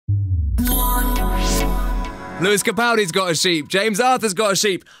Lewis Capaldi's got a sheep. James Arthur's got a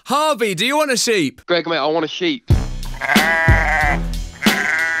sheep. Harvey, do you want a sheep? Greg, mate, I want a sheep. I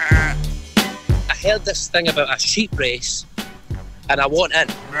heard this thing about a sheep race, and I want in.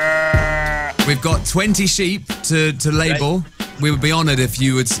 We've got 20 sheep to label. Right. We would be honoured if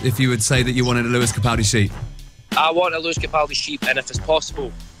you would say that you wanted a Lewis Capaldi sheep. I want a Lewis Capaldi sheep, and if it's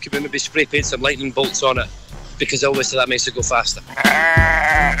possible, could we maybe spray paint some lightning bolts on it? Because obviously that makes it go faster.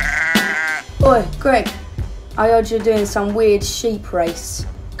 Oi, Greg, I heard you're doing some weird sheep race.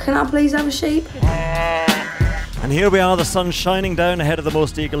 Can I please have a sheep? And here we are, the sun shining down ahead of the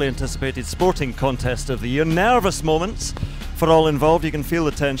most eagerly anticipated sporting contest of the year. Nervous moments for all involved. You can feel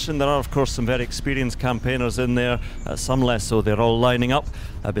the tension. There are, of course, some very experienced campaigners in there, some less so. They're all lining up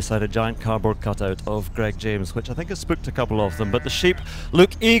beside a giant cardboard cutout of Greg James, which I think has spooked a couple of them. But the sheep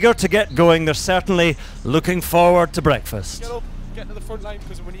look eager to get going. They're certainly looking forward to breakfast. Get to the front line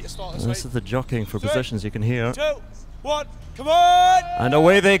because we need to start this. This is the jockeying for positions, you can hear. 2, 1, come on! And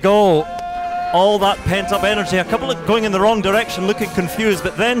away they go. All that pent-up energy, a couple of going in the wrong direction, looking confused,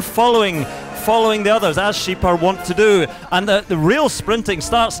 but then following the others, as sheep are wont to do. And the real sprinting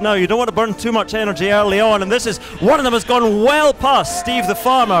starts now. You don't want to burn too much energy early on, and this is, one of them has gone well past Steve the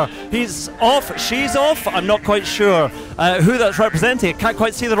farmer. He's off, she's off, I'm not quite sure who that's representing. I can't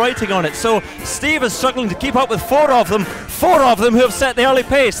quite see the writing on it. So Steve is struggling to keep up with four of them who have set the early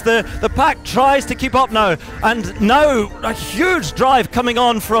pace. The pack tries to keep up now, and now a huge drive coming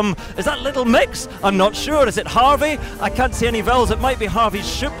on from, is that Little Mix? I'm not sure. Is it Harvey? I can't see any vowels. It might be Harvey's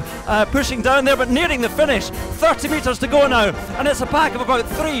ship pushing down there, but nearing the finish. 30 metres to go now, and it's a pack of about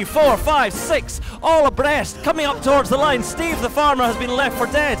 3, 4, 5, 6 all abreast coming up towards the line. Steve the farmer has been left for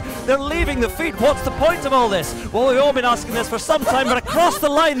dead. They're leaving the feet. What's the point of all this? Well, we've all been asking this for some time, but across the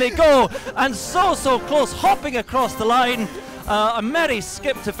line they go, and so close, hopping across the line. A merry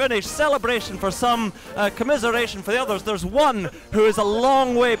skip to finish, celebration for some, commiseration for the others. There's one who is a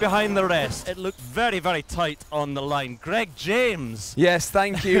long way behind the rest. It looked very, very tight on the line. Greg James. Yes,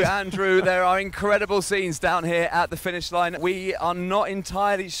 thank you, Andrew. There are incredible scenes down here at the finish line. We are not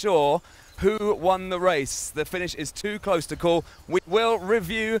entirely sure who won the race. The finish is too close to call. We will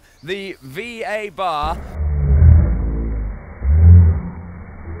review the VA bar.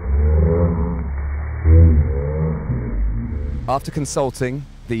 After consulting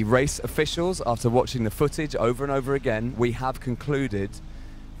the race officials, after watching the footage over and over again, we have concluded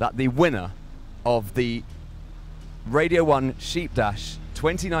that the winner of the Radio 1 Sheep Dash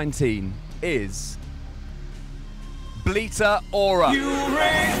 2019 is Bleater Aura.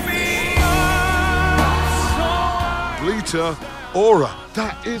 Bleater Aura.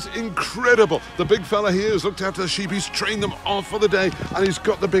 That is incredible. The big fella here has looked after the sheep, he's trained them off for the day, and he's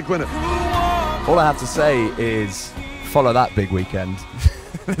got the big winner. All I have to say is follow that big weekend.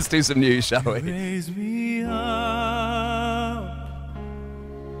 Let's do some news, shall we?